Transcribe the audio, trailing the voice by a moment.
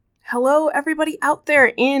Hello, everybody out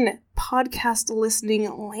there in podcast listening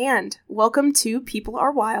land. Welcome to People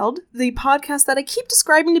Are Wild, the podcast that I keep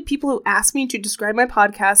describing to people who ask me to describe my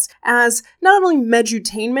podcast as not only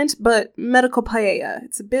medutainment, but medical paella.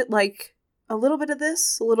 It's a bit like a little bit of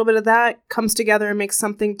this, a little bit of that, comes together and makes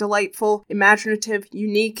something delightful, imaginative,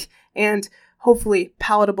 unique, and hopefully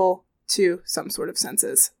palatable to some sort of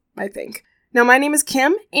senses, I think. Now, my name is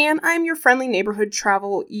Kim, and I'm your friendly neighborhood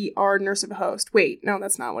travel ER nurse of a host. Wait, no,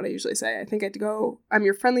 that's not what I usually say. I think I have to go, I'm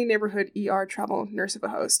your friendly neighborhood ER travel nurse of a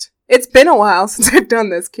host. It's been a while since I've done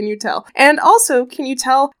this, can you tell? And also, can you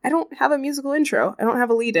tell, I don't have a musical intro. I don't have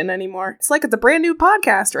a lead-in anymore. It's like it's a brand new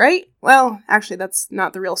podcast, right? Well, actually, that's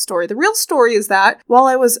not the real story. The real story is that while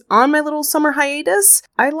I was on my little summer hiatus,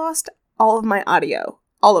 I lost all of my audio.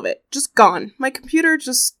 All of it. Just gone. My computer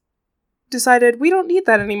just decided we don't need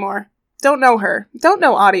that anymore. Don't know her. Don't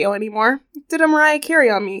know audio anymore. Did a Mariah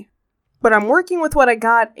Carey on me. But I'm working with what I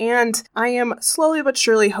got, and I am slowly but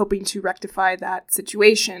surely hoping to rectify that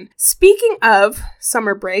situation. Speaking of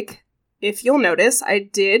summer break, if you'll notice, I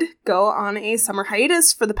did go on a summer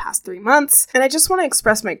hiatus for the past 3 months, and I just want to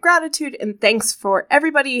express my gratitude and thanks for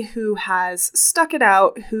everybody who has stuck it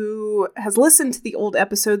out, who has listened to the old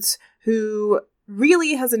episodes, who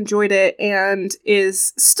really has enjoyed it and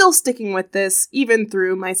is still sticking with this even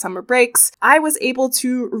through my summer breaks. I was able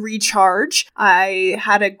to recharge. I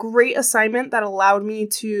had a great assignment that allowed me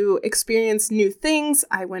to experience new things.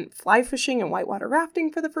 I went fly fishing and whitewater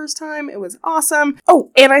rafting for the first time. It was awesome.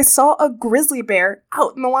 Oh, and I saw a grizzly bear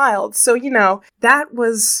out in the wild. So, that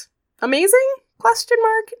was amazing? ?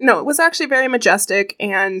 No, it was actually very majestic.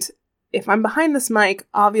 And if I'm behind this mic,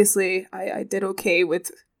 obviously I did okay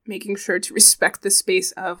with making sure to respect the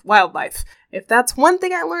space of wildlife. If that's one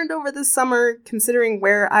thing I learned over this summer, considering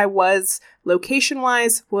where I was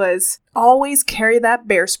location-wise, was always carry that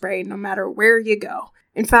bear spray no matter where you go.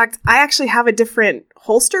 In fact, I actually have a different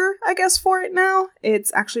holster, I guess, for it now.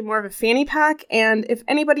 It's actually more of a fanny pack, and if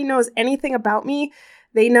anybody knows anything about me,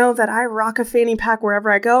 they know that I rock a fanny pack wherever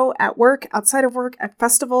I go, at work, outside of work, at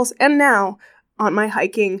festivals, and now on my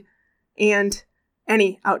hiking and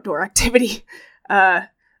any outdoor activity.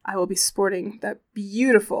 I will be sporting that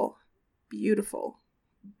beautiful, beautiful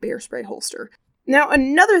bear spray holster. Now,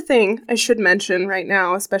 another thing I should mention right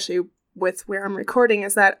now, especially with where I'm recording,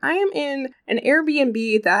 is that I am in an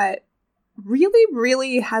Airbnb that really,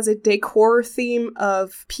 really has a decor theme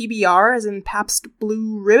of PBR, as in Pabst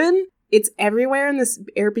Blue Ribbon. It's everywhere in this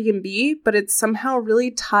Airbnb, but it somehow really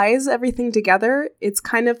ties everything together. It's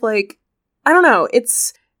kind of like, I don't know,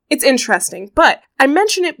 it's interesting, but I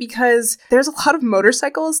mention it because there's a lot of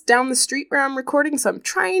motorcycles down the street where I'm recording, so I'm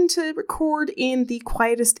trying to record in the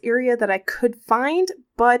quietest area that I could find,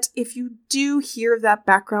 but if you do hear that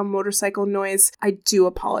background motorcycle noise, I do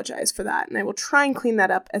apologize for that, and I will try and clean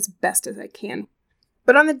that up as best as I can.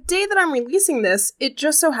 But on the day that I'm releasing this, it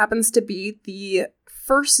just so happens to be the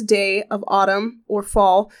first day of autumn or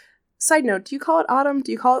fall. Side note, do you call it autumn?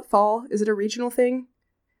 Do you call it fall? Is it a regional thing?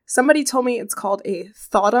 Somebody told me it's called a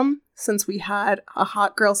thautum since we had a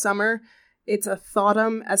hot girl summer. It's a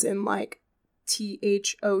thautum as in like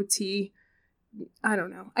THOT. I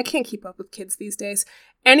don't know. I can't keep up with kids these days.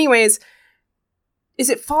 Anyways, is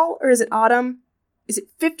it fall or is it autumn? Is it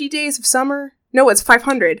 50 days of summer? No, it's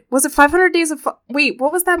 500. Was it 500 days of fall? Wait,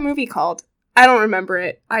 what was that movie called? I don't remember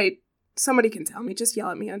it. Somebody can tell me. Just yell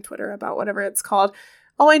at me on Twitter about whatever it's called.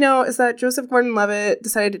 All I know is that Joseph Gordon-Levitt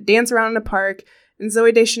decided to dance around in a park, and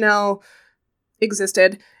Zooey Deschanel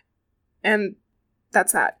existed, and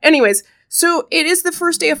that's that. Anyways, so it is the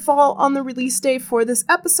first day of fall on the release day for this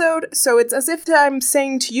episode, so it's as if I'm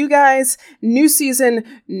saying to you guys, new season,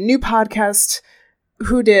 new podcast,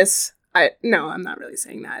 who dis? No, I'm not really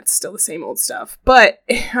saying that. It's still the same old stuff, but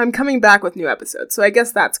I'm coming back with new episodes, so I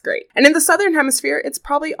guess that's great. And in the Southern Hemisphere, it's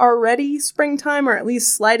probably already springtime, or at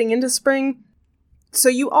least sliding into spring, so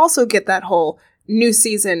you also get that whole new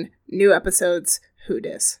season, new episodes, who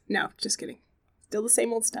dis? No, just kidding. Still the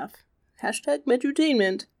same old stuff.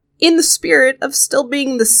 #medutainment. In the spirit of still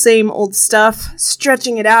being the same old stuff,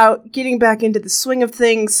 stretching it out, getting back into the swing of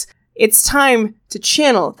things, it's time to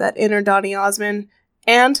channel that inner Donny Osmond,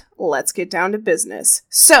 and let's get down to business.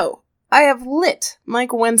 So, I have lit my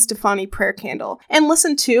Gwen Stefani prayer candle and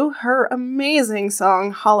listened to her amazing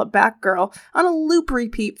song, Holla Back Girl, on a loop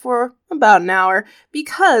repeat for about an hour,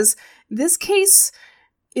 because this case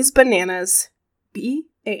is bananas.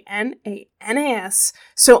 Bananas.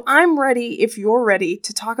 So I'm ready, if you're ready,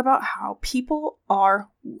 to talk about how people are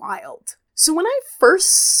wild. So when I first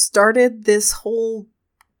started this whole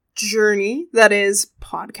journey that is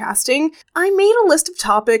podcasting, I made a list of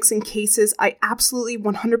topics and cases I absolutely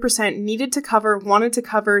 100% needed to cover, wanted to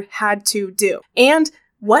cover, had to do. And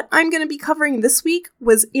what I'm going to be covering this week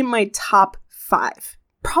was in my top 5.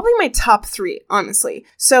 Probably my top 3, honestly.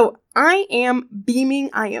 So I am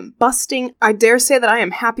beaming, I am busting. I dare say that I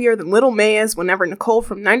am happier than little May is whenever Nicole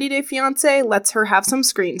from 90 Day Fiancé lets her have some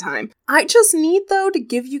screen time. I just need, though, to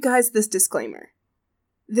give you guys this disclaimer.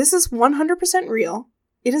 This is 100% real.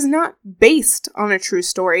 It is not based on a true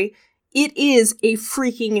story. It is a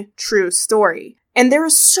freaking true story. And there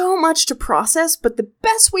is so much to process, but the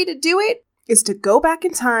best way to do it is to go back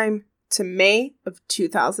in time to May of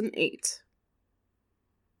 2008.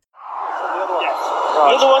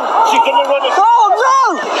 The other one, she's going to run it. Oh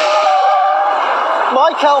no!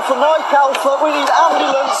 Mike Alpha, we need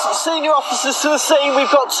ambulance, senior officers to the scene,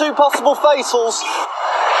 we've got 2 possible fatals.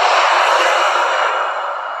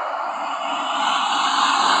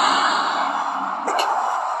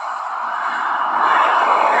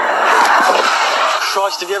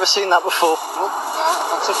 Christ, have you ever seen that before?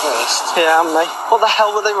 That's a first. Yeah, and me. What the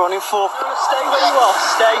hell were they running for? Stay where you are,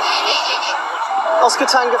 stay. Oscar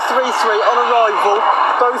Tango 3-3 on arrival.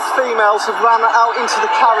 Both females have ran out into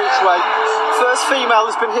the carriageway. First female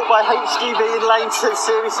has been hit by HGV in lane 2,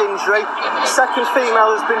 serious injury. Second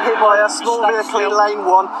female has been hit by a small vehicle in lane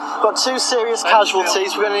 1. Got 2 serious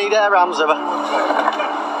casualties. We're going to need air ambs over.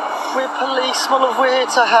 We're police, my love, we're here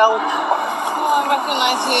to help. I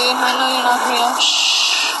recognise you. I know you're not real. Shh.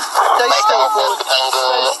 Stay still, boy.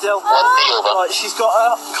 Stay still. Right, she's got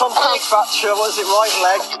a compound fracture. What is it, right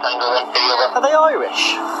leg? Are they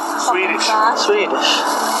Irish? Swedish.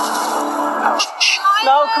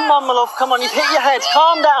 No, come on, my love. Come on, you've hit your head.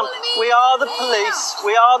 Calm down. We are the police.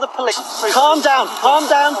 Calm down.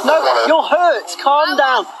 No, you're hurt. Calm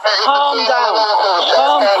down. Calm down.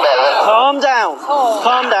 Calm down.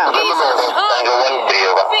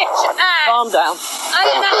 I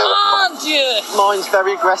command you. Mine's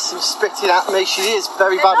very aggressive, spitting at me. She is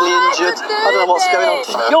very badly injured. I don't know what's going on.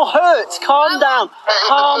 You're hurt. Calm down.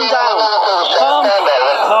 Calm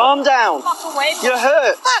down. You're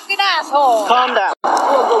hurt. Fucking asshole. Calm down.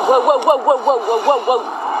 Whoa.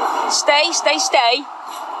 Stay.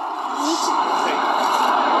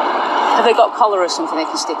 Have they got a collar or something they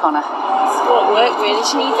can stick on her? Won't work really.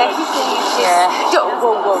 She needs everything. Yeah. Whoa.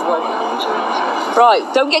 Right,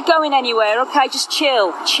 don't get going anywhere, okay? Just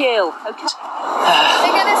chill, okay?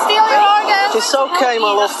 They're gonna steal your organs. It's okay,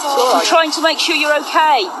 my love. It's all I'm right. trying to make sure you're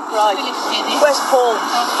okay. Right. Where's Paul?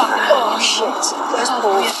 Oh, shit. Where's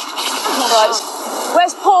Paul? Right.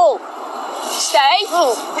 Where's Paul? Stay.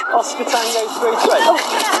 Oscar Tango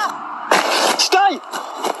 3-3. Stay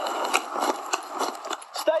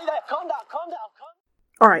there. Calm down.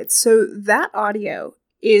 Alright, so that audio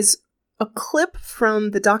is a clip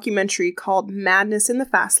from the documentary called Madness in the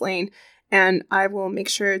Fast Lane, and I will make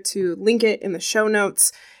sure to link it in the show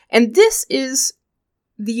notes. And this is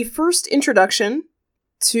the first introduction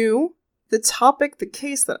to the topic, the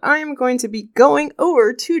case that I am going to be going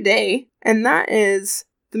over today, and that is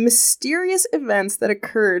the mysterious events that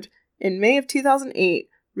occurred in May of 2008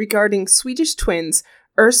 regarding Swedish twins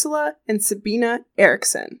Ursula and Sabina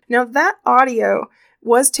Eriksson. Now, that audio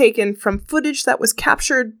was taken from footage that was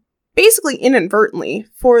captured basically inadvertently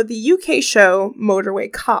for the UK show Motorway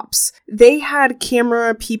Cops. They had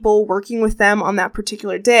camera people working with them on that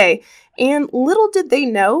particular day, and little did they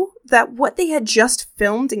know that what they had just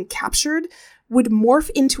filmed and captured would morph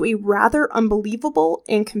into a rather unbelievable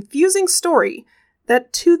and confusing story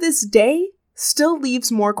that to this day still leaves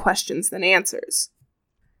more questions than answers.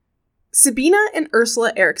 Sabina and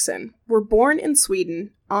Ursula Eriksson were born in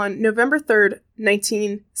Sweden on November 3rd,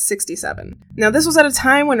 1967. Now, this was at a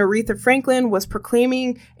time when Aretha Franklin was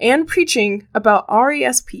proclaiming and preaching about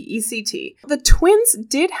RESPECT. The twins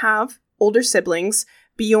did have older siblings,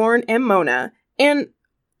 Bjorn and Mona, and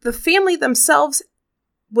the family themselves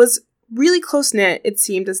was really close-knit. It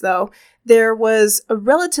seemed as though there was a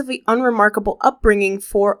relatively unremarkable upbringing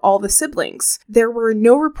for all the siblings. There were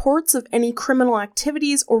no reports of any criminal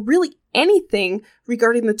activities or really anything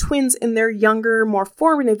regarding the twins in their younger, more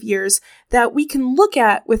formative years that we can look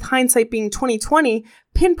at with hindsight being 2020,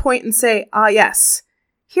 pinpoint and say, yes,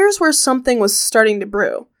 here's where something was starting to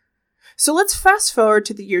brew. So let's fast forward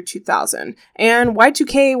to the year 2000, and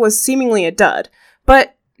Y2K was seemingly a dud,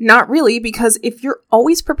 but not really, because if you're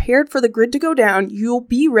always prepared for the grid to go down, you'll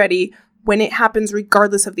be ready when it happens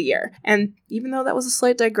regardless of the year. And even though that was a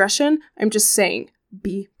slight digression, I'm just saying,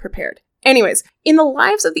 be prepared. Anyways, in the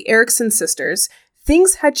lives of the Eriksson sisters,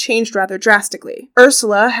 things had changed rather drastically.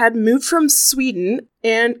 Ursula had moved from Sweden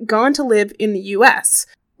and gone to live in the US,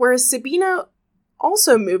 whereas Sabina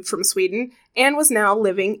also moved from Sweden and was now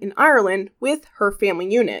living in Ireland with her family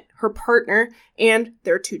unit, her partner, and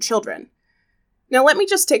their 2 children. Now, let me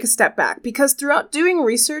just take a step back, because throughout doing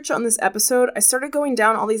research on this episode, I started going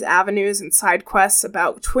down all these avenues and side quests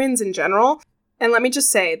about twins in general. And let me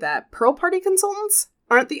just say that Pearl Party consultants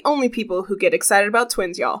aren't the only people who get excited about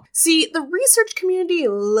twins, y'all. See, the research community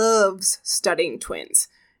loves studying twins.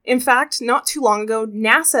 In fact, not too long ago,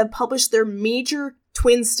 NASA published their major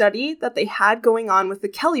twin study that they had going on with the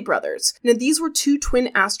Kelly brothers. Now, these were 2 twin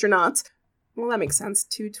astronauts. Well, that makes sense.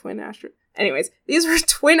 2 twin astronauts. Anyways, these were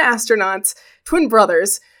twin astronauts, twin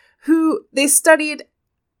brothers, who they studied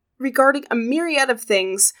regarding a myriad of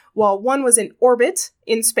things while one was in orbit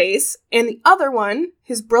in space, and the other one,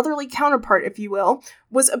 his brotherly counterpart, if you will,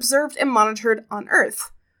 was observed and monitored on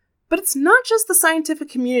Earth. But it's not just the scientific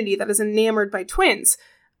community that is enamored by twins.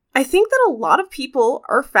 I think that a lot of people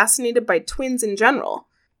are fascinated by twins in general.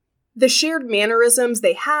 The shared mannerisms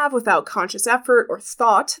they have without conscious effort or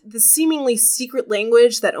thought, the seemingly secret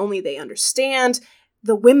language that only they understand,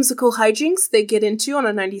 the whimsical hijinks they get into on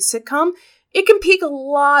a 90s sitcom, it can pique a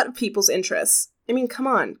lot of people's interests. I mean, come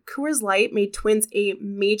on, Coors Light made twins a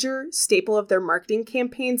major staple of their marketing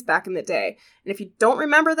campaigns back in the day. And if you don't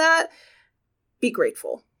remember that, be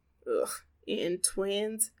grateful. Ugh, in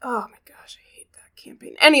twins. Oh my gosh, I hate that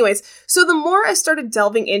campaign. Anyways, so the more I started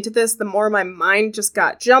delving into this, the more my mind just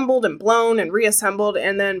got jumbled and blown and reassembled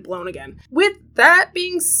and then blown again. With that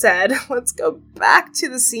being said, let's go back to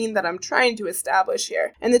the scene that I'm trying to establish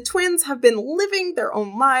here. And the twins have been living their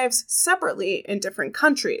own lives separately in different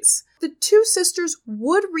countries. The 2 sisters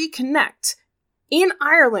would reconnect in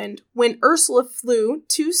Ireland when Ursula flew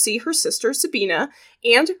to see her sister Sabina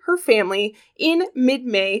and her family in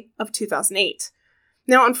mid-May of 2008.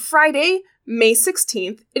 Now, on Friday, May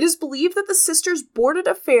 16th, it is believed that the sisters boarded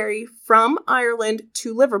a ferry from Ireland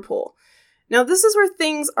to Liverpool. Now, this is where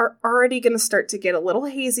things are already going to start to get a little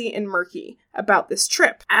hazy and murky about this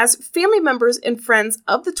trip, as family members and friends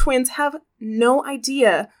of the twins have no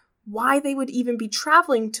idea why they would even be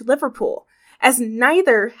traveling to Liverpool, as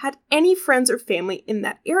neither had any friends or family in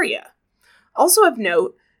that area. Also of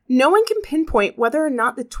note, no one can pinpoint whether or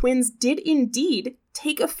not the twins did indeed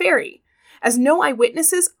take a ferry, as no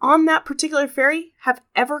eyewitnesses on that particular ferry have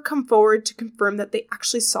ever come forward to confirm that they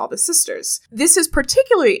actually saw the sisters. This is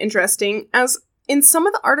particularly interesting, as in some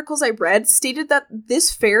of the articles I read stated that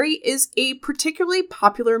this ferry is a particularly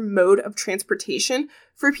popular mode of transportation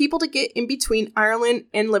for people to get in between Ireland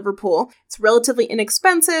and Liverpool. It's relatively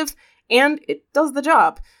inexpensive, and it does the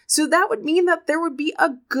job. So that would mean that there would be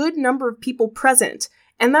a good number of people present,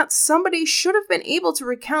 and that somebody should have been able to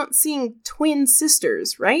recount seeing twin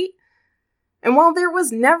sisters, right? And while there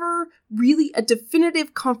was never really a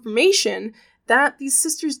definitive confirmation that these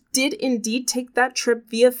sisters did indeed take that trip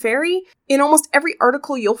via ferry, in almost every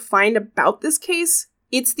article you'll find about this case,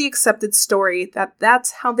 it's the accepted story that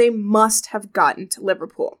that's how they must have gotten to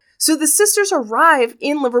Liverpool. So the sisters arrive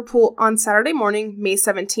in Liverpool on Saturday morning, May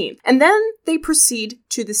 17th, and then they proceed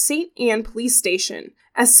to the St. Anne police station,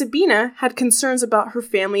 as Sabina had concerns about her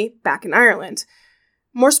family back in Ireland,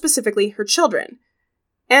 more specifically her children.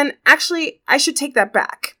 And actually, I should take that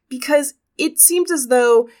back, because it seemed as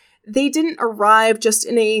though they didn't arrive just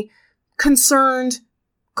in a concerned,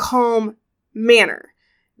 calm manner.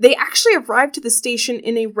 They actually arrived to the station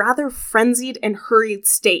in a rather frenzied and hurried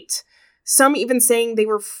state, some even saying they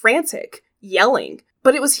were frantic, yelling.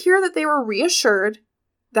 But it was here that they were reassured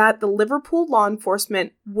that the Liverpool law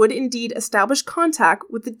enforcement would indeed establish contact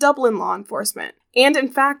with the Dublin law enforcement. And in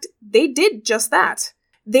fact, they did just that.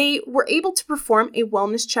 They were able to perform a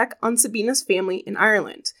wellness check on Sabina's family in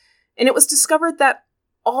Ireland, and it was discovered that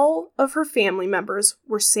all of her family members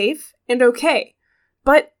were safe and okay,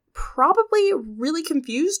 but probably really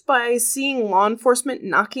confused by seeing law enforcement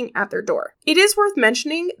knocking at their door. It is worth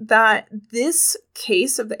mentioning that this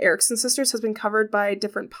case of the Erickson sisters has been covered by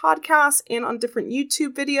different podcasts and on different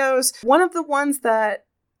YouTube videos. One of the ones that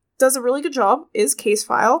does a really good job is Case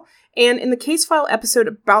File. And in the Case File episode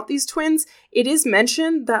about these twins, it is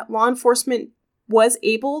mentioned that law enforcement was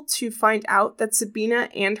able to find out that Sabina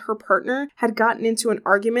and her partner had gotten into an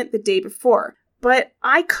argument the day before. But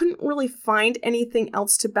I couldn't really find anything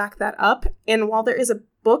else to back that up. And while there is a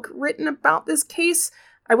book written about this case,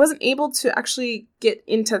 I wasn't able to actually get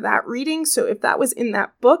into that reading. So if that was in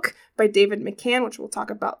that book by David McCann, which we'll talk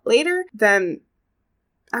about later, then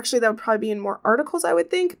actually that would probably be in more articles, I would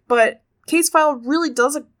think. But Case File really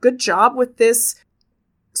does a good job with this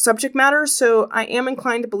subject matter, so I am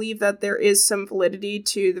inclined to believe that there is some validity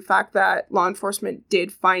to the fact that law enforcement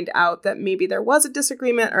did find out that maybe there was a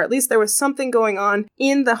disagreement, or at least there was something going on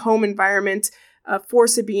in the home environment for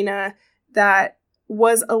Sabina that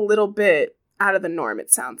was a little bit out of the norm,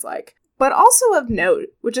 it sounds like. But also of note,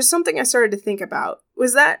 which is something I started to think about,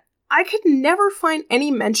 was that I could never find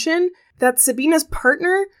any mention that Sabina's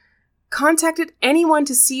partner contacted anyone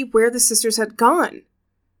to see where the sisters had gone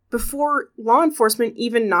before law enforcement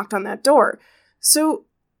even knocked on that door. So,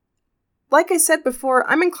 like I said before,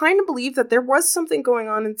 I'm inclined to believe that there was something going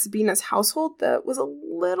on in Sabina's household that was a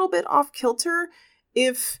little bit off kilter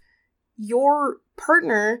if your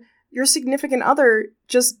partner, your significant other,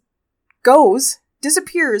 just goes,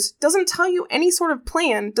 disappears, doesn't tell you any sort of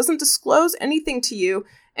plan, doesn't disclose anything to you,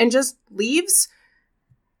 and just leaves,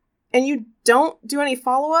 and you don't do any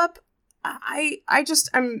follow-up.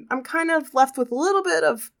 I'm kind of left with a little bit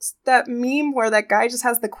of that meme where that guy just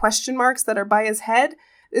has the question marks that are by his head.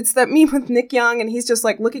 It's that meme with Nick Young, and he's just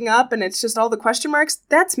like looking up and it's just all the question marks.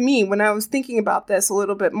 That's me when I was thinking about this a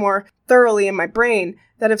little bit more thoroughly in my brain,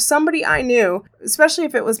 that if somebody I knew, especially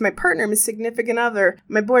if it was my partner, my significant other,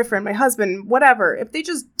 my boyfriend, my husband, whatever, if they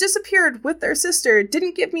just disappeared with their sister,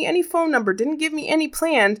 didn't give me any phone number, didn't give me any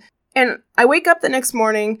plan, and I wake up the next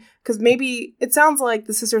morning, because maybe it sounds like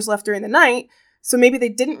the sisters left during the night, so maybe they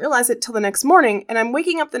didn't realize it till the next morning, and I'm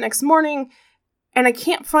waking up the next morning and I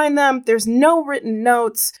can't find them. There's no written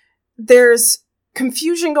notes. There's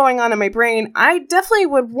confusion going on in my brain. I definitely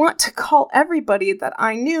would want to call everybody that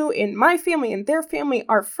I knew in my family and their family,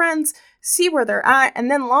 our friends, see where they're at,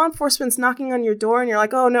 and then law enforcement's knocking on your door and you're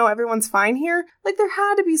like, oh no, everyone's fine here. Like, there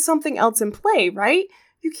had to be something else in play, right?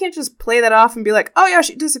 You can't just play that off and be like, oh yeah,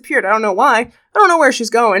 she disappeared. I don't know why. I don't know where she's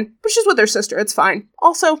going, but she's with her sister. It's fine.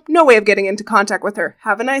 Also, no way of getting into contact with her.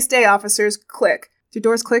 Have a nice day, officers. Click. Do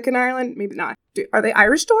doors click in Ireland? Maybe not. Are they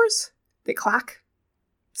Irish doors? They clack?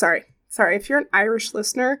 Sorry. If you're an Irish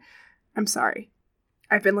listener, I'm sorry.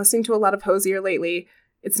 I've been listening to a lot of Hozier lately.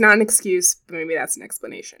 It's not an excuse, but maybe that's an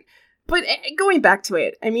explanation. But going back to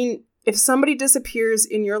it, I mean, if somebody disappears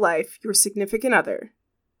in your life, your significant other,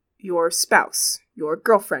 your spouse, your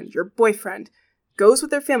girlfriend, your boyfriend, goes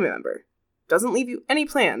with their family member, doesn't leave you any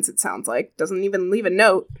plans, it sounds like, doesn't even leave a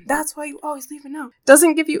note. That's why you always leave a note.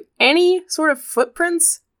 Doesn't give you any sort of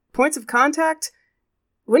footprints, points of contact.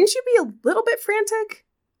 Wouldn't you be a little bit frantic?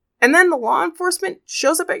 And then the law enforcement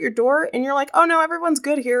shows up at your door and you're like, oh no, everyone's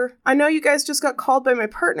good here. I know you guys just got called by my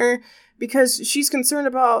partner because she's concerned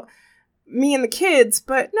about me and the kids,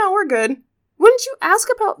 but no, we're good. Wouldn't you ask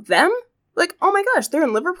about them? Like, oh my gosh, they're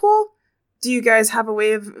in Liverpool? Do you guys have a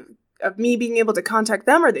way of me being able to contact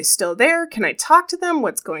them? Are they still there? Can I talk to them?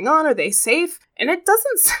 What's going on? Are they safe? And it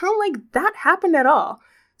doesn't sound like that happened at all.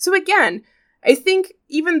 So again, I think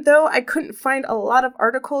even though I couldn't find a lot of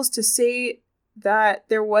articles to say that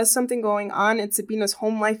there was something going on in Sabina's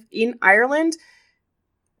home life in Ireland,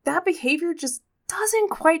 that behavior just doesn't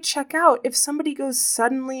quite check out if somebody goes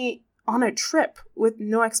suddenly on a trip with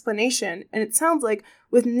no explanation. And it sounds like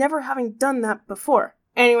with never having done that before.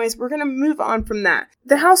 Anyways, we're going to move on from that.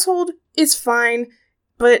 The household is fine,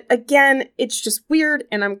 but again, it's just weird,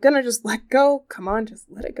 and I'm going to just let go. Come on, just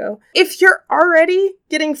let it go. If you're already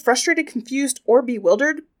getting frustrated, confused, or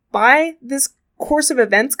bewildered by this course of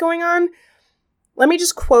events going on, let me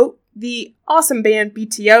just quote the awesome band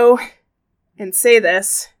BTO and say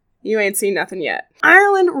this. You ain't seen nothing yet.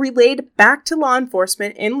 Ireland relayed back to law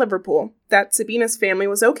enforcement in Liverpool that Sabina's family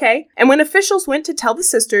was okay, and when officials went to tell the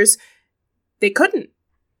sisters, they couldn't.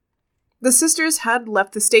 The sisters had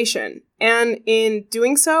left the station, and in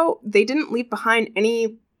doing so, they didn't leave behind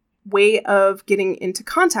any way of getting into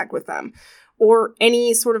contact with them, or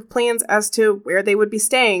any sort of plans as to where they would be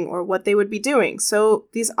staying or what they would be doing. So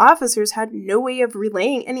these officers had no way of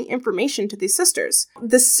relaying any information to these sisters.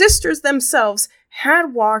 The sisters themselves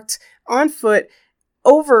had walked on foot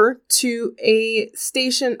over to a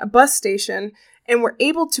bus station, and were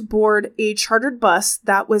able to board a chartered bus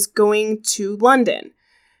that was going to London.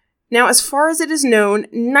 Now, as far as it is known,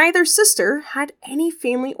 neither sister had any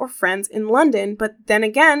family or friends in London, but then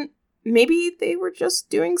again, maybe they were just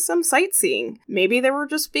doing some sightseeing. Maybe they were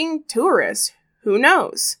just being tourists. Who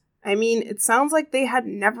knows? I mean, it sounds like they had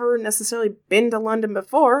never necessarily been to London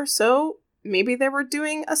before, so maybe they were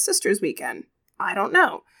doing a sister's weekend. I don't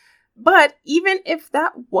know. But even if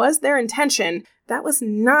that was their intention, that was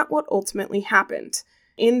not what ultimately happened.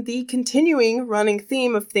 In the continuing running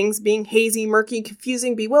theme of things being hazy, murky,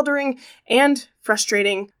 confusing, bewildering, and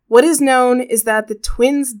frustrating, what is known is that the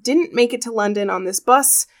twins didn't make it to London on this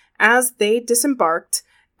bus as they disembarked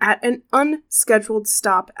at an unscheduled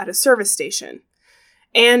stop at a service station.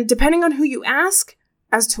 And depending on who you ask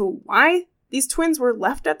as to why these twins were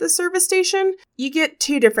left at the service station, you get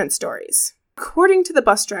two different stories. According to the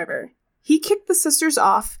bus driver, he kicked the sisters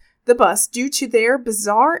off the bus due to their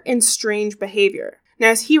bizarre and strange behavior. Now,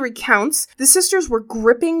 as he recounts, the sisters were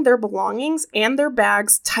gripping their belongings and their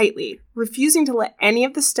bags tightly, refusing to let any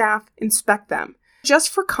of the staff inspect them. Just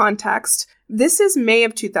for context, this is May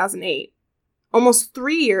of 2008, almost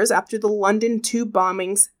 3 years after the London tube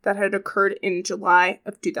bombings that had occurred in July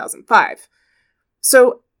of 2005.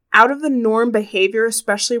 So, out of the norm behavior,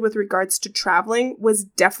 especially with regards to traveling, was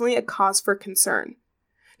definitely a cause for concern.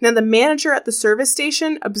 Now, the manager at the service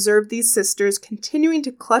station observed these sisters continuing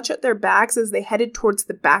to clutch at their bags as they headed towards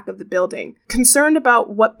the back of the building. Concerned about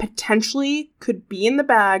what potentially could be in the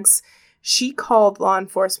bags, she called law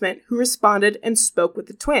enforcement, who responded and spoke with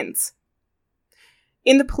the twins.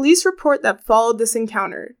 In the police report that followed this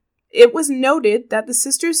encounter, it was noted that the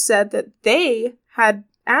sisters said that they had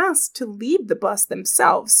asked to leave the bus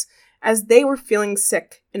themselves as they were feeling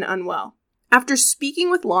sick and unwell. After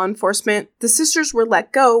speaking with law enforcement, the sisters were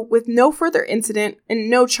let go with no further incident and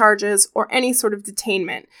no charges or any sort of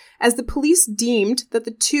detainment, as the police deemed that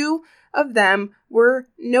the two of them were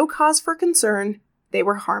no cause for concern, they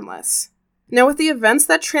were harmless. Now, with the events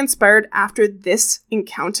that transpired after this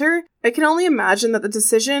encounter, I can only imagine that the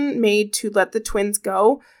decision made to let the twins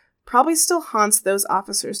go probably still haunts those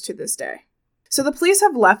officers to this day. So the police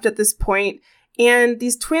have left at this point, and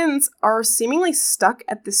these twins are seemingly stuck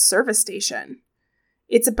at this service station.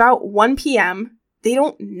 It's about 1 p.m. They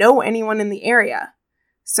don't know anyone in the area.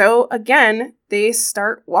 So again, they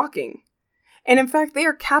start walking. And in fact, they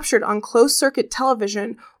are captured on closed-circuit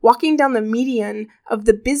television walking down the median of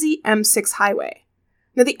the busy M6 highway.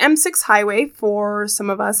 Now, the M6 highway, for some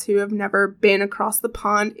of us who have never been across the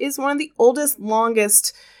pond, is one of the oldest,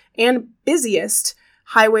 longest, and busiest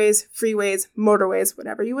highways, freeways, motorways,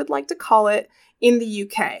 whatever you would like to call it, in the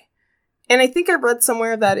UK. And I think I read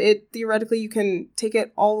somewhere that theoretically you can take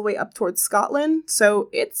it all the way up towards Scotland. So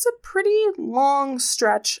it's a pretty long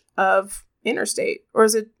stretch of interstate. Or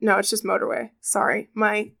is it? No, it's just motorway. Sorry.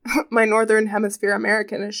 My Northern Hemisphere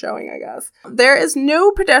American is showing, I guess. There is no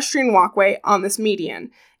pedestrian walkway on this median.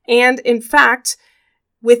 And in fact,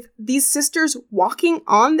 with these sisters walking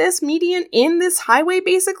on this median in this highway,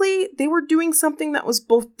 basically, they were doing something that was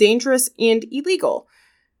both dangerous and illegal.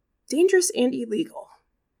 Dangerous and illegal.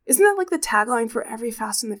 Isn't that like the tagline for every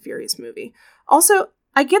Fast and the Furious movie? Also,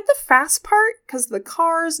 I get the fast part because of the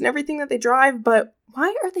cars and everything that they drive, but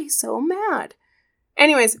why are they so mad?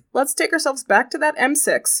 Anyways, let's take ourselves back to that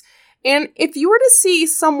M6. And if you were to see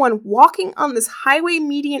someone walking on this highway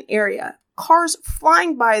median area, cars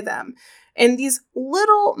flying by them, and these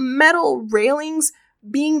little metal railings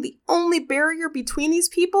being the only barrier between these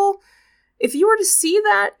people, if you were to see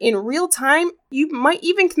that in real time, you might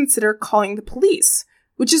even consider calling the police,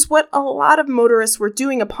 which is what a lot of motorists were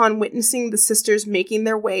doing upon witnessing the sisters making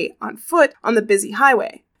their way on foot on the busy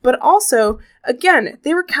highway. But also, again,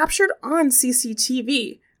 they were captured on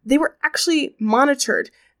CCTV. They were actually monitored.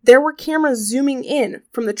 There were cameras zooming in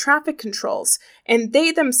from the traffic controls, and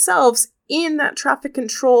they themselves in that traffic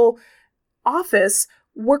control office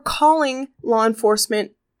were calling law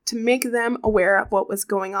enforcement to make them aware of what was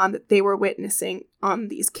going on that they were witnessing on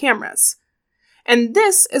these cameras. And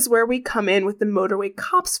this is where we come in with the motorway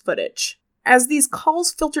cops footage. As these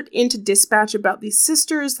calls filtered into dispatch about these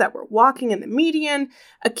sisters that were walking in the median,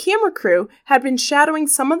 a camera crew had been shadowing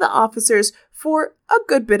some of the officers for a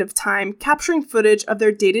good bit of time, capturing footage of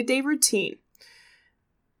their day-to-day routine.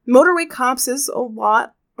 Motorway cops is a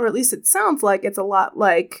lot, or at least it sounds like it's a lot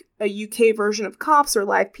like a UK version of Cops or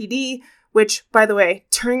Live PD, which, by the way,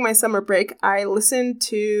 during my summer break, I listened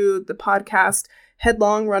to the podcast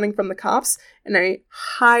Headlong Running from the Cops, and I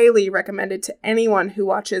highly recommend it to anyone who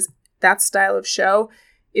watches that style of show.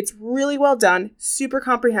 It's really well done, super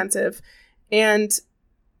comprehensive, and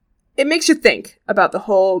it makes you think about the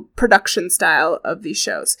whole production style of these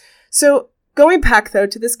shows. So going back, though,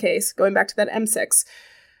 to this case, going back to that M6,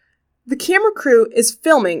 the camera crew is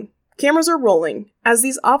filming, cameras are rolling, as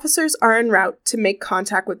these officers are en route to make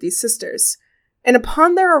contact with these sisters. And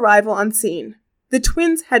upon their arrival on scene, the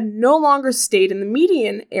twins had no longer stayed in the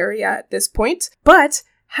median area at this point, but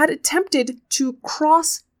had attempted to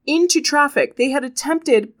cross into traffic. They had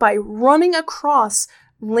attempted by running across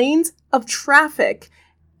lanes of traffic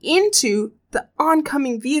into the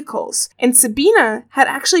oncoming vehicles. And Sabina had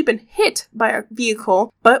actually been hit by a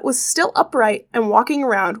vehicle, but was still upright and walking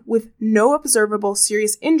around with no observable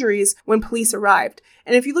serious injuries when police arrived.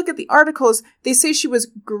 And if you look at the articles, they say she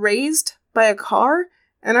was grazed by a car.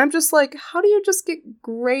 And I'm just like, how do you just get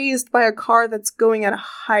grazed by a car that's going at a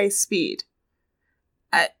high speed?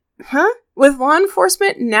 With law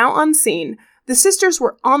enforcement now on scene, the sisters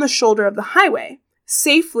were on the shoulder of the highway,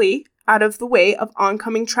 safely out of the way of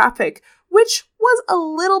oncoming traffic, which was a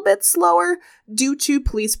little bit slower due to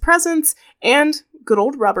police presence and good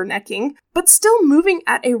old rubbernecking, but still moving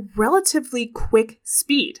at a relatively quick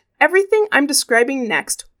speed. Everything I'm describing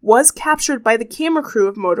next was captured by the camera crew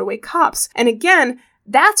of Motorway Cops, and again,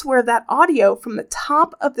 that's where that audio from the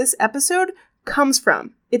top of this episode comes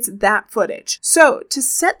from. It's that footage. So, to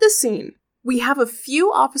set the scene, we have a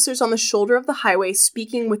few officers on the shoulder of the highway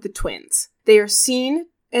speaking with the twins. They are seen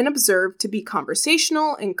and observed to be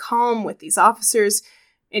conversational and calm with these officers,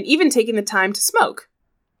 and even taking the time to smoke.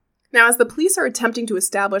 Now, as the police are attempting to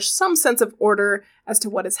establish some sense of order as to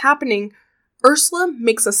what is happening, Ursula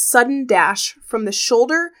makes a sudden dash from the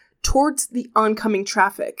shoulder towards the oncoming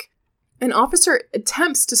traffic. An officer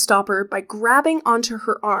attempts to stop her by grabbing onto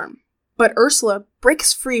her arm, but Ursula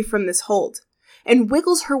breaks free from this hold and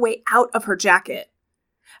wiggles her way out of her jacket.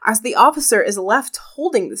 As the officer is left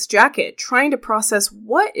holding this jacket, trying to process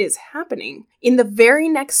what is happening, in the very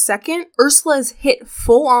next second, Ursula is hit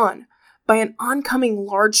full on by an oncoming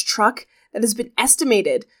large truck that has been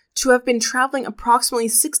estimated to have been traveling approximately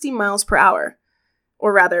 60 miles per hour.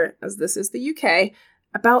 Or rather, as this is the UK,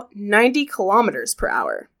 about 90 kilometers per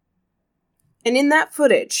hour. And in that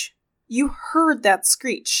footage, you heard that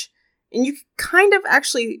screech. And you kind of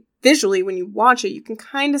actually, visually, when you watch it, you can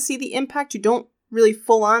kind of see the impact. You don't really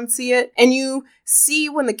full on see it. And you see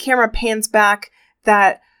when the camera pans back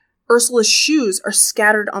that Ursula's shoes are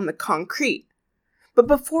scattered on the concrete. But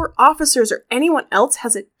before officers or anyone else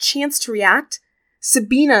has a chance to react,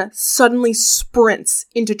 Sabina suddenly sprints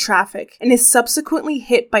into traffic and is subsequently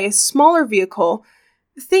hit by a smaller vehicle,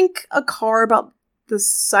 think a car about the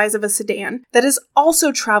size of a sedan, that is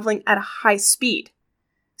also traveling at a high speed.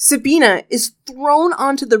 Sabina is thrown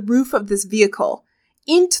onto the roof of this vehicle,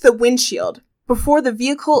 into the windshield, before the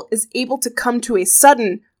vehicle is able to come to a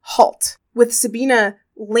sudden halt, with Sabina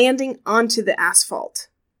landing onto the asphalt.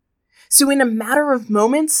 So in a matter of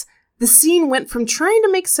moments, the scene went from trying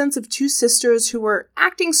to make sense of two sisters who were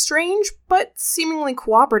acting strange but seemingly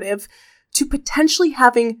cooperative to potentially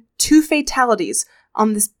having two fatalities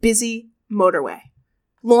on this busy motorway.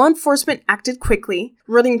 Law enforcement acted quickly,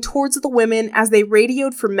 running towards the women as they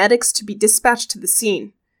radioed for medics to be dispatched to the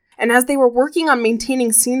scene. And as they were working on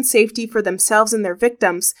maintaining scene safety for themselves and their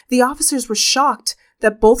victims, the officers were shocked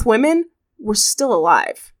that both women were still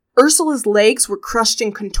alive. Ursula's legs were crushed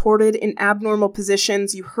and contorted in abnormal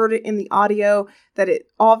positions. You heard it in the audio that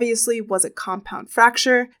it obviously was a compound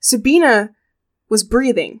fracture. Sabina was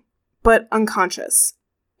breathing, but unconscious.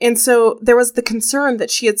 And so there was the concern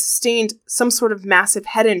that she had sustained some sort of massive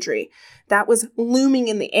head injury that was looming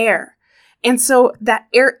in the air. And so that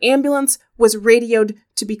air ambulance was radioed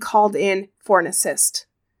to be called in for an assist.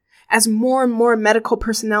 As more and more medical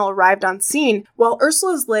personnel arrived on scene, while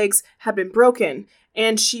Ursula's legs had been broken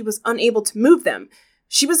and she was unable to move them,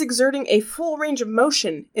 she was exerting a full range of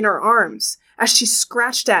motion in her arms as she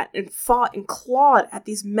scratched at and fought and clawed at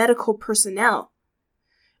these medical personnel,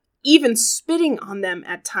 even spitting on them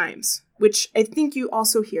at times, which I think you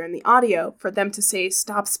also hear in the audio for them to say,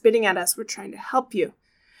 "Stop spitting at us, we're trying to help you."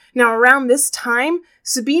 Now, around this time,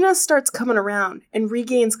 Sabina starts coming around and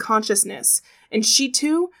regains consciousness, and she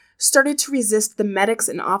too started to resist the medics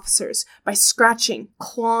and officers by scratching,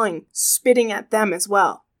 clawing, spitting at them as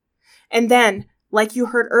well. And then, like you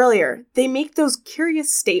heard earlier, they make those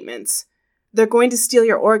curious statements. They're going to steal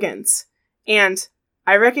your organs. And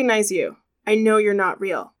I recognize you. I know you're not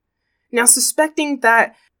real. Now, suspecting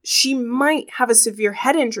that she might have a severe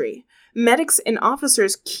head injury, medics and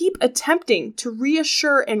officers keep attempting to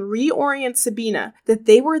reassure and reorient Sabina that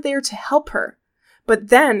they were there to help her. But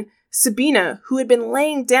then, Sabina, who had been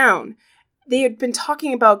laying down, they had been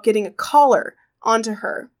talking about getting a collar onto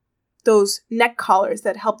her. Those neck collars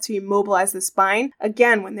that help to immobilize the spine.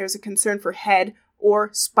 Again, when there's a concern for head or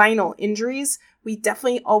spinal injuries, we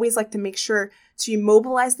definitely always like to make sure to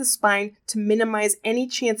immobilize the spine to minimize any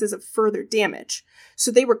chances of further damage. So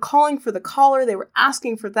they were calling for the collar, they were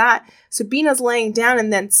asking for that. Sabina's laying down,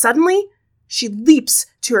 and then suddenly she leaps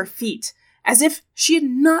to her feet, as if she had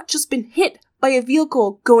not just been hit by a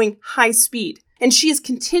vehicle going high speed. And she is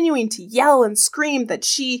continuing to yell and scream that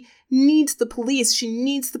she needs the police. She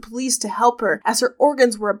needs the police to help her as her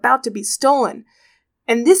organs were about to be stolen.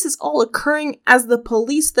 And this is all occurring as the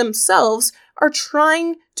police themselves are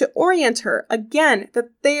trying to orient her again that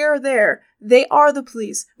they are there. They are the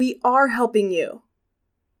police. We are helping you.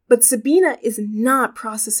 But Sabina is not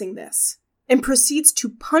processing this and proceeds to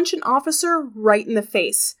punch an officer right in the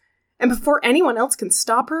face. And before anyone else can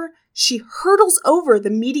stop her, she hurdles over the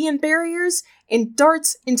median barriers and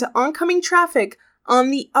darts into oncoming traffic on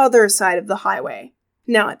the other side of the highway.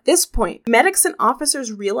 Now, at this point, medics and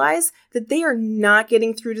officers realize that they are not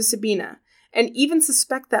getting through to Sabina, and even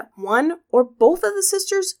suspect that one or both of the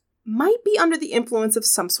sisters might be under the influence of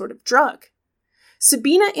some sort of drug.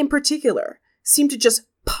 Sabina, in particular, seemed to just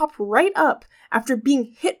pop right up after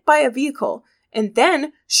being hit by a vehicle, and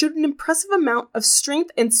then showed an impressive amount of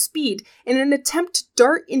strength and speed in an attempt to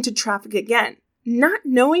dart into traffic again. Not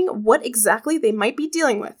knowing what exactly they might be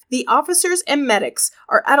dealing with, the officers and medics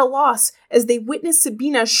are at a loss as they witness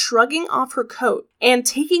Sabina shrugging off her coat and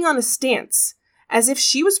taking on a stance, as if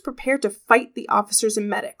she was prepared to fight the officers and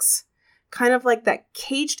medics. Kind of like that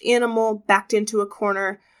caged animal backed into a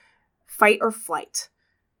corner, fight or flight.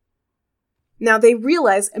 Now they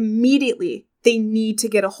realize immediately they need to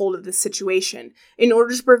get a hold of this situation in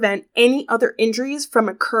order to prevent any other injuries from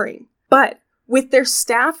occurring. But with their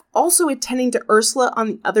staff also attending to Ursula on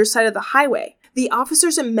the other side of the highway, the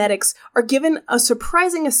officers and medics are given a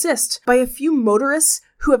surprising assist by a few motorists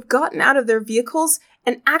who have gotten out of their vehicles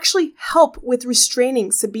and actually help with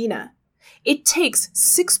restraining Sabina. It takes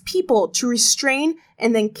 6 people to restrain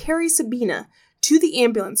and then carry Sabina to the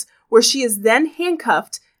ambulance, where she is then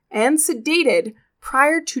handcuffed and sedated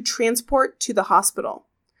prior to transport to the hospital.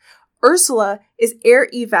 Ursula is air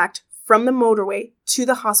evac'd from the motorway to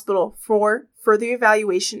the hospital for further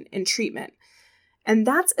evaluation and treatment. And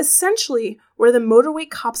that's essentially where the motorway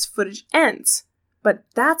cops footage ends. But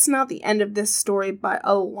that's not the end of this story by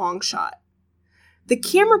a long shot. The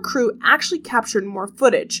camera crew actually captured more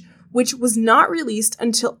footage, which was not released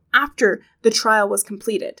until after the trial was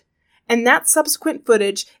completed. And that subsequent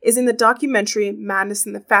footage is in the documentary Madness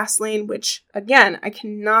in the Fast Lane, which, again, I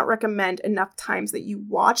cannot recommend enough times that you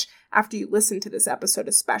watch after you listen to this episode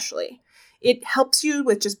especially. It helps you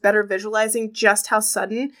with just better visualizing just how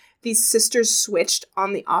sudden these sisters switched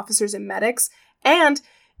on the officers and medics, and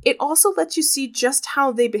it also lets you see just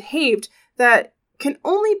how they behaved that can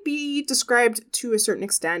only be described to a certain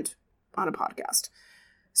extent on a podcast.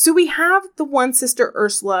 So we have the one sister,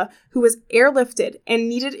 Ursula, who was airlifted and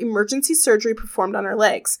needed emergency surgery performed on her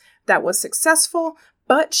legs. That was successful,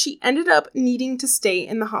 but she ended up needing to stay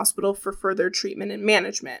in the hospital for further treatment and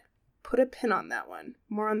management. Put a pin on that one.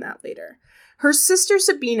 More on that later. Her sister,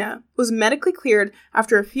 Sabina, was medically cleared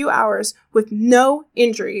after a few hours with no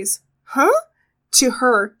injuries. To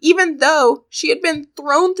her, even though she had been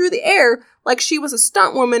thrown through the air like she was a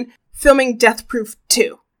stunt woman filming Death Proof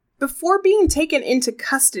 2. Before being taken into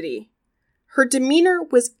custody, her demeanor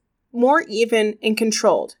was more even and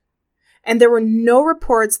controlled, and there were no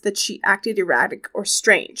reports that she acted erratic or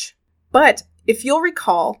strange. But, if you'll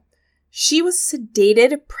recall, she was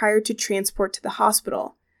sedated prior to transport to the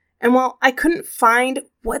hospital, and while I couldn't find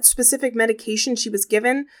what specific medication she was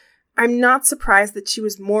given, I'm not surprised that she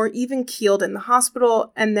was more even-keeled in the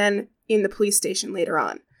hospital and then in the police station later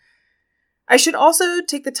on. I should also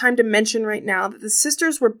take the time to mention right now that the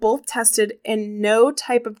sisters were both tested and no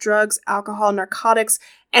type of drugs, alcohol, narcotics,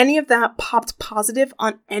 any of that popped positive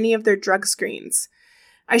on any of their drug screens.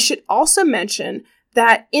 I should also mention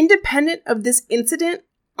that independent of this incident,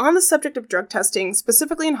 on the subject of drug testing,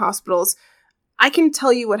 specifically in hospitals, I can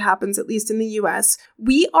tell you what happens, at least in the US.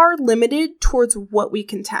 We are limited towards what we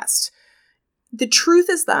can test. The truth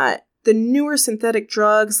is that the newer synthetic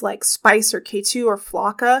drugs like Spice or K2 or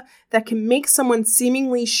Flocka that can make someone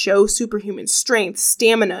seemingly show superhuman strength,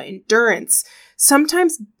 stamina, endurance,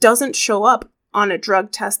 sometimes doesn't show up on a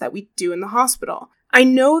drug test that we do in the hospital. I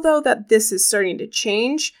know, though, that this is starting to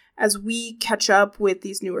change as we catch up with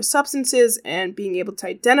these newer substances and being able to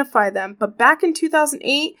identify them, but back in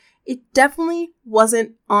 2008, it definitely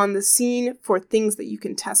wasn't on the scene for things that you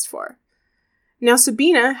can test for. Now,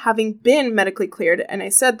 Sabina, having been medically cleared, and I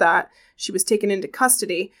said that, she was taken into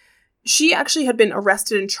custody, she actually had been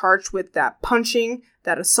arrested and charged with that punching,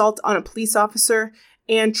 that assault on a police officer,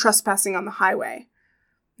 and trespassing on the highway.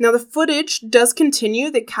 Now, the footage does continue.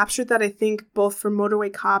 They captured that, I think, both for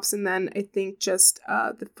motorway cops and then I think just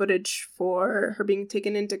the footage for her being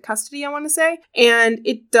taken into custody, I want to say. And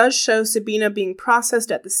it does show Sabina being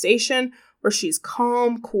processed at the station where she's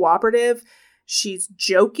calm, cooperative, she's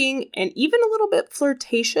joking, and even a little bit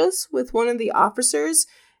flirtatious with one of the officers.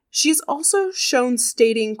 She's also shown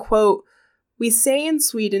stating, quote, "We say in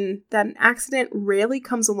Sweden that an accident rarely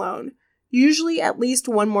comes alone. Usually at least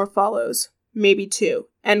one more follows, maybe 2,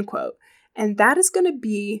 end quote. And that is going to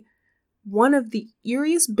be one of the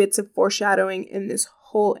eeriest bits of foreshadowing in this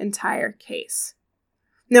whole entire case.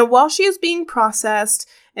 Now, while she is being processed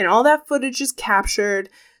and all that footage is captured,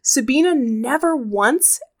 Sabina never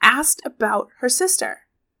once asked about her sister.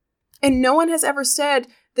 And no one has ever said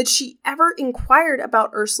that she ever inquired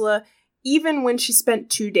about Ursula, even when she spent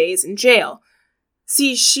 2 days in jail.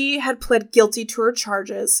 See, she had pled guilty to her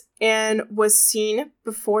charges and was seen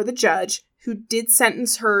before the judge, who did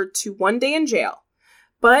sentence her to 1 day in jail.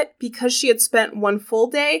 But because she had spent 1 full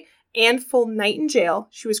day and full night in jail,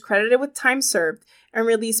 she was credited with time served and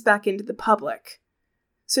released back into the public.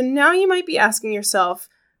 So now you might be asking yourself,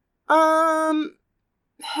 hang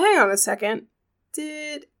on a second.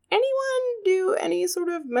 Did anyone do any sort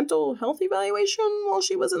of mental health evaluation while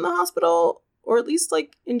she was in the hospital? Or at least,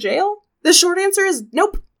 in jail? The short answer is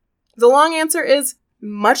nope. The long answer is,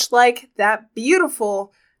 much like that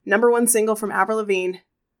beautiful #1 single from Avril Lavigne,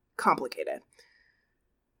 complicated.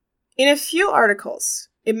 In a few articles,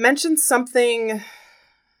 it mentions something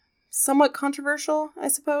somewhat controversial, I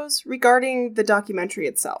suppose, regarding the documentary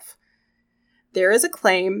itself. There is a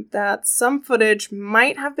claim that some footage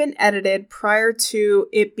might have been edited prior to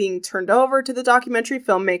it being turned over to the documentary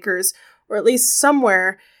filmmakers, or at least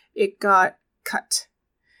somewhere it got cut.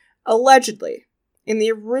 Allegedly, in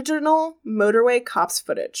the original Motorway Cops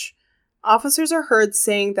footage, officers are heard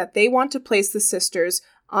saying that they want to place the sisters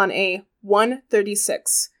on a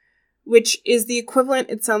 136, which is the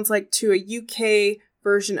equivalent, it sounds like, to a UK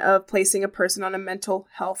version of placing a person on a mental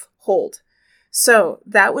health hold. So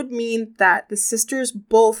that would mean that the sisters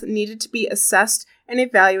both needed to be assessed and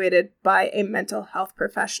evaluated by a mental health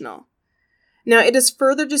professional. Now, it is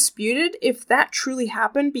further disputed if that truly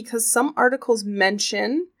happened because some articles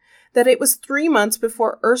mention that it was 3 months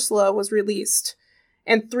before Ursula was released.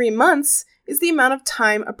 And 3 months is the amount of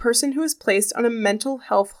time a person who is placed on a mental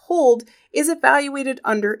health hold is evaluated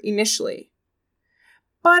under initially.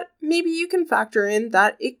 But maybe you can factor in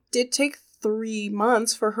that it did take 3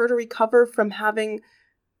 months for her to recover from having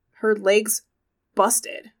her legs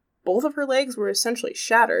busted. Both of her legs were essentially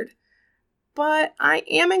shattered. But I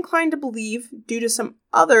am inclined to believe, due to some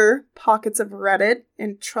other pockets of Reddit,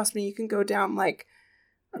 and trust me, you can go down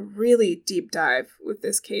a really deep dive with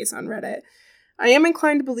this case on Reddit, I am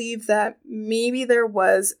inclined to believe that maybe there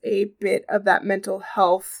was a bit of that mental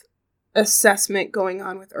health assessment going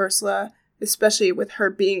on with Ursula, especially with her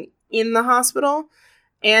being in the hospital,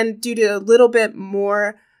 and due to a little bit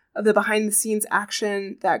more of the behind-the-scenes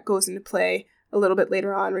action that goes into play a little bit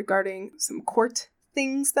later on regarding some court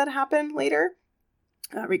things that happen later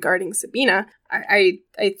regarding Sabina, I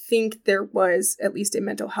think there was at least a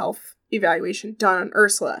mental health evaluation done on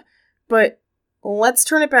Ursula. But let's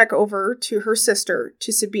turn it back over to her sister,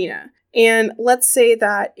 to Sabina. And let's say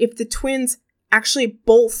that if the twins actually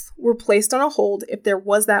both were placed on a hold, if there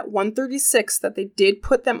was that 136 that they did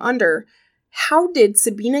put them under, how did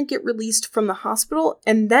Sabina get released from the hospital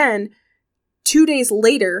and then 2 days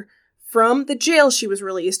later from the jail she was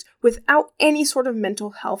released without any sort of mental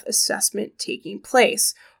health assessment taking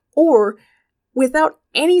place, or without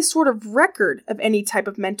any sort of record of any type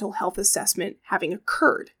of mental health assessment having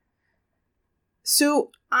occurred?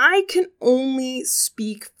 So I can only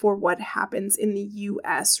speak for what happens in the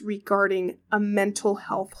US regarding a mental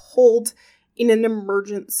health hold in an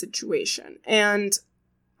emergent situation. And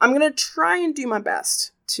I'm going to try and do my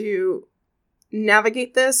best to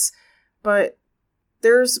navigate this, but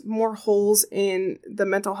there's more holes in the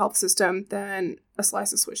mental health system than a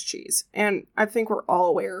slice of Swiss cheese. And I think we're all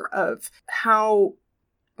aware of how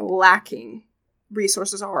lacking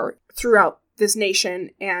resources are throughout this nation.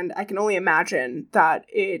 And I can only imagine that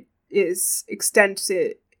it extends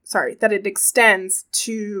to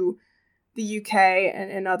the UK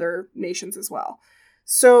and other nations as well.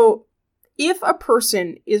 So if a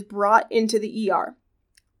person is brought into the ER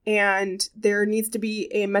and there needs to be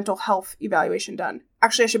a mental health evaluation done,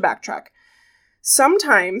 actually, I should backtrack.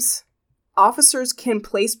 Sometimes officers can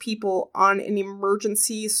place people on an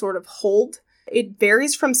emergency sort of hold. It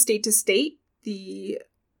varies from state to state, the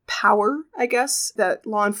power, I guess, that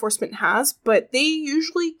law enforcement has, but they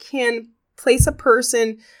usually can place a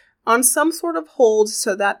person on some sort of hold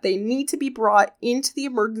so that they need to be brought into the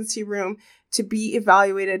emergency room to be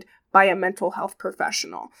evaluated by a mental health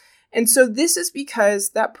professional. And so this is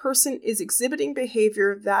because that person is exhibiting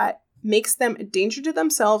behavior that makes them a danger to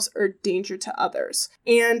themselves or a danger to others.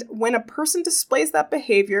 And when a person displays that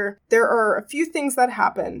behavior, there are a few things that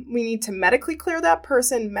happen. We need to medically clear that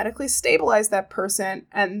person, medically stabilize that person,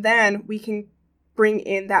 and then we can bring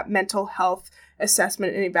in that mental health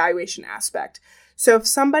assessment and evaluation aspect. So if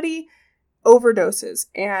somebody overdoses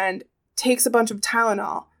and takes a bunch of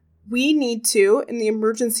Tylenol, we need to, in the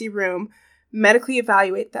emergency room, medically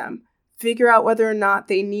evaluate them, figure out whether or not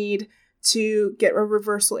they need to get a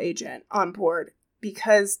reversal agent on board,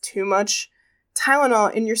 because too much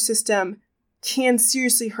Tylenol in your system can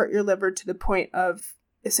seriously hurt your liver to the point of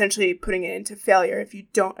essentially putting it into failure if you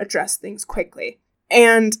don't address things quickly.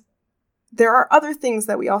 And there are other things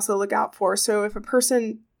that we also look out for. So if a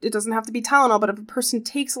person, it doesn't have to be Tylenol, but if a person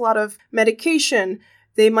takes a lot of medication,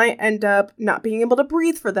 they might end up not being able to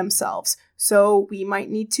breathe for themselves. So we might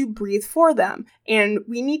need to breathe for them. And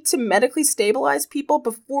we need to medically stabilize people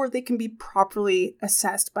before they can be properly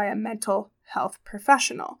assessed by a mental health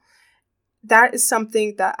professional. That is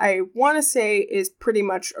something that I want to say is pretty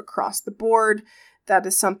much across the board. That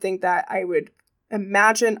is something that I would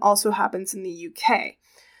imagine also happens in the UK.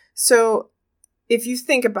 So if you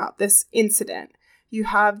think about this incident, you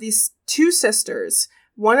have these two sisters,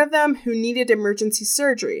 one of them who needed emergency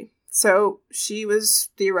surgery. So she was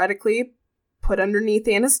theoretically put underneath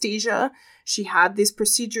anesthesia. She had these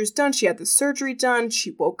procedures done. She had the surgery done.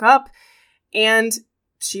 She woke up and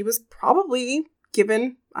she was probably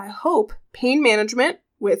given, I hope, pain management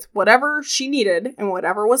with whatever she needed and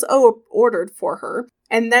whatever was ordered for her.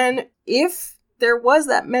 And then if there was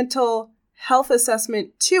that mental health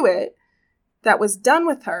assessment to it that was done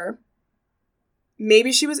with her,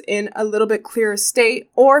 maybe she was in a little bit clearer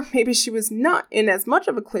state, or maybe she was not in as much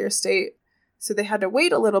of a clear state. So they had to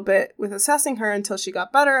wait a little bit with assessing her until she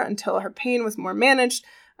got better, until her pain was more managed,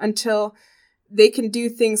 until they can do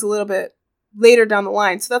things a little bit later down the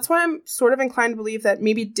line. So that's why I'm sort of inclined to believe that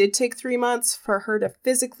maybe it did take 3 months for her to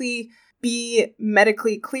physically be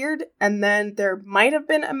medically cleared. And then there might have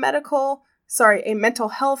been a mental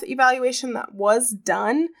health evaluation that was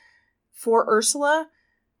done for Ursula.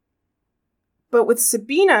 But with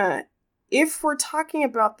Sabina, if we're talking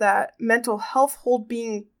about that mental health hold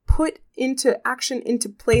being put into action, into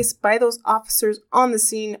place by those officers on the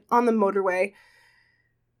scene, on the motorway,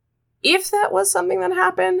 if that was something that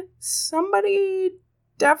happened, somebody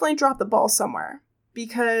definitely dropped the ball somewhere,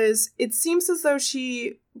 because it seems as though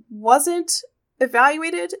she wasn't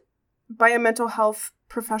evaluated by a mental health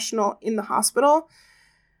professional in the hospital.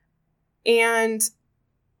 And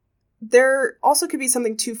there also could be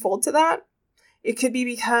something twofold to that. It could be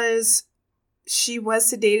because she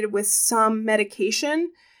was sedated with some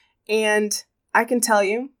medication. And I can tell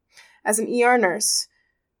you, as an ER nurse,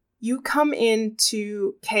 you come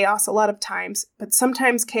into chaos a lot of times, but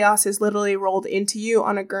sometimes chaos is literally rolled into you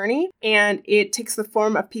on a gurney, and it takes the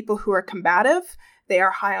form of people who are combative. They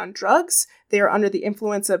are high on drugs. They are under the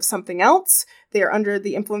influence of something else. They are under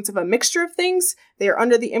the influence of a mixture of things. They are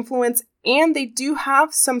under the influence, and they do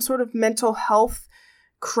have some sort of mental health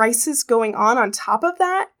crisis going on top of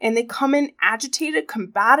that, and they come in agitated,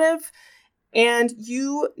 combative, and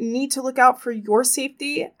you need to look out for your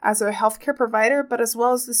safety as a healthcare provider, but as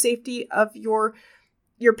well as the safety of your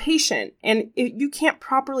patient. And you can't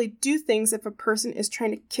properly do things if a person is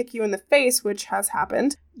trying to kick you in the face, which has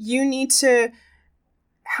happened. You need to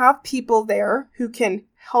have people there who can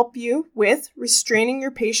help you with restraining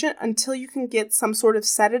your patient until you can get some sort of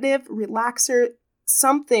sedative, relaxer,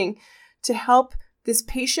 something to help this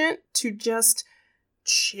patient to just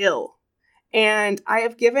chill. And I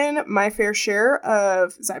have given my fair share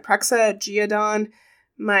of Zyprexa, Geodon.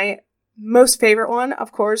 My most favorite one,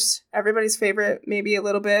 of course, everybody's favorite, maybe a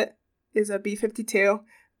little bit, is a B52.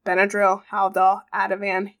 Benadryl, Haldol,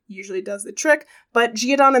 Ativan usually does the trick. But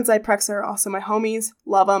Geodon and Zyprexa are also my homies.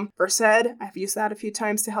 Love them. Versed, I've used that a few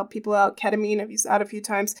times to help people out. Ketamine, I've used that a few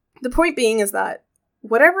times. The point being is that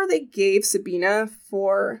whatever they gave Sabina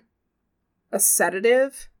for a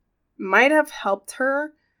sedative might have helped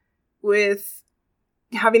her with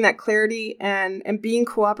having that clarity and being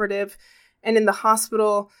cooperative, and in the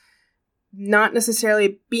hospital not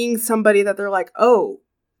necessarily being somebody that they're like, oh,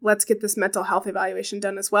 let's get this mental health evaluation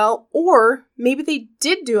done as well. Or maybe they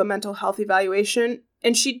did do a mental health evaluation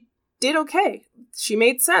and she did okay. She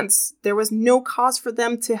made sense. There was no cause for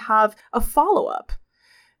them to have a follow-up.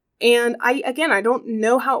 And I don't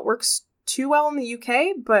know how it works too well in the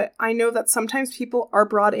UK, but I know that sometimes people are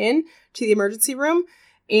brought in to the emergency room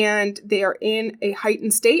and they are in a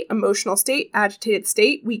heightened state, emotional state, agitated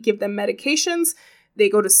state. We give them medications. They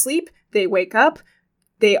go to sleep. They wake up.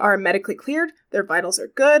 They are medically cleared. Their vitals are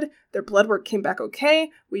good. Their blood work came back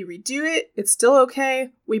okay. We redo it. It's still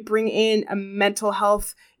okay. We bring in a mental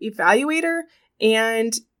health evaluator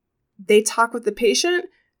and they talk with the patient,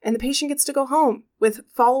 and the patient gets to go home with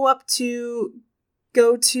follow-up to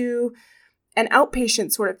go to an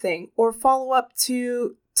outpatient sort of thing, or follow up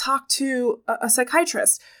to talk to a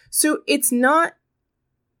psychiatrist. So it's not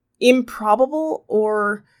improbable,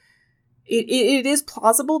 or it is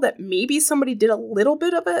plausible that maybe somebody did a little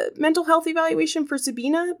bit of a mental health evaluation for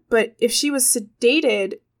Sabina, but if she was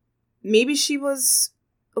sedated, maybe she was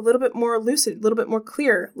a little bit more lucid, a little bit more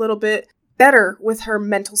clear, a little bit better with her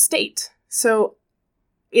mental state. So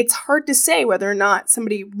it's hard to say whether or not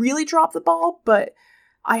somebody really dropped the ball, but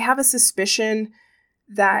I have a suspicion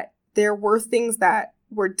that there were things that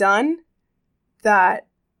were done that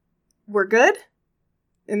were good,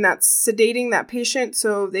 and that sedating that patient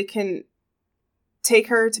so they can take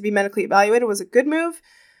her to be medically evaluated was a good move.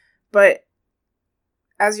 But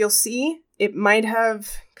as you'll see, it might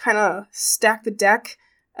have kind of stacked the deck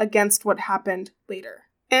against what happened later.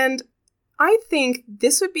 And I think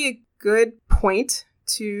this would be a good point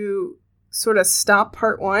to sort of stop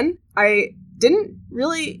part 1. I didn't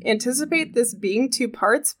really anticipate this being 2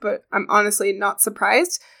 parts, but I'm honestly not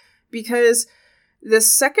surprised, because the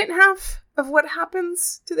second half of what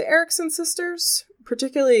happens to the Erickson sisters,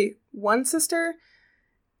 particularly one sister,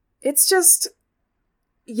 it's just,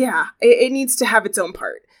 yeah, it needs to have its own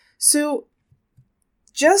part. So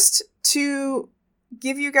just to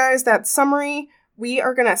give you guys that summary, we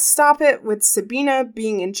are going to stop it with Sabina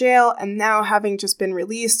being in jail and now having just been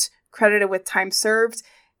released, credited with time served.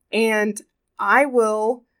 And I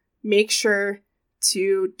will make sure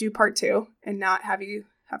to do part 2 and not have you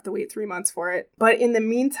have to wait 3 months for it. But in the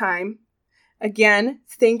meantime, again,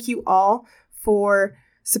 thank you all for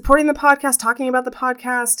supporting the podcast, talking about the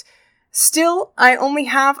podcast. Still, I only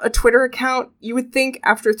have a Twitter account. You would think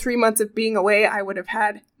after 3 months of being away, I would have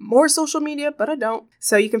had more social media, but I don't.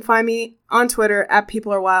 So you can find me on Twitter at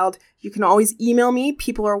PeopleAreWild. You can always email me,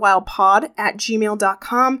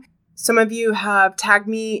 peoplearewildpod@gmail.com. Some of you have tagged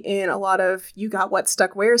me in a lot of You Got What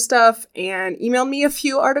Stuck Where stuff and emailed me a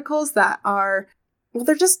few articles that are, well,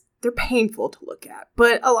 they're painful to look at.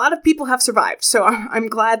 But a lot of people have survived, so I'm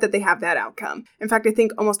glad that they have that outcome. In fact, I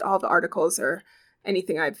think almost all the articles are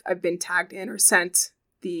anything I've been tagged in or sent,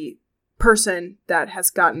 the person that has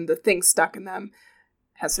gotten the thing stuck in them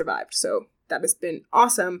has survived. So that has been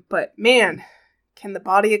awesome. But man, can the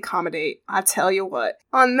body accommodate? I tell you what.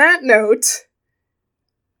 On that note,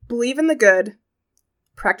 believe in the good,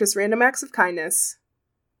 practice random acts of kindness,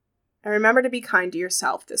 and remember to be kind to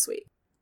yourself this week.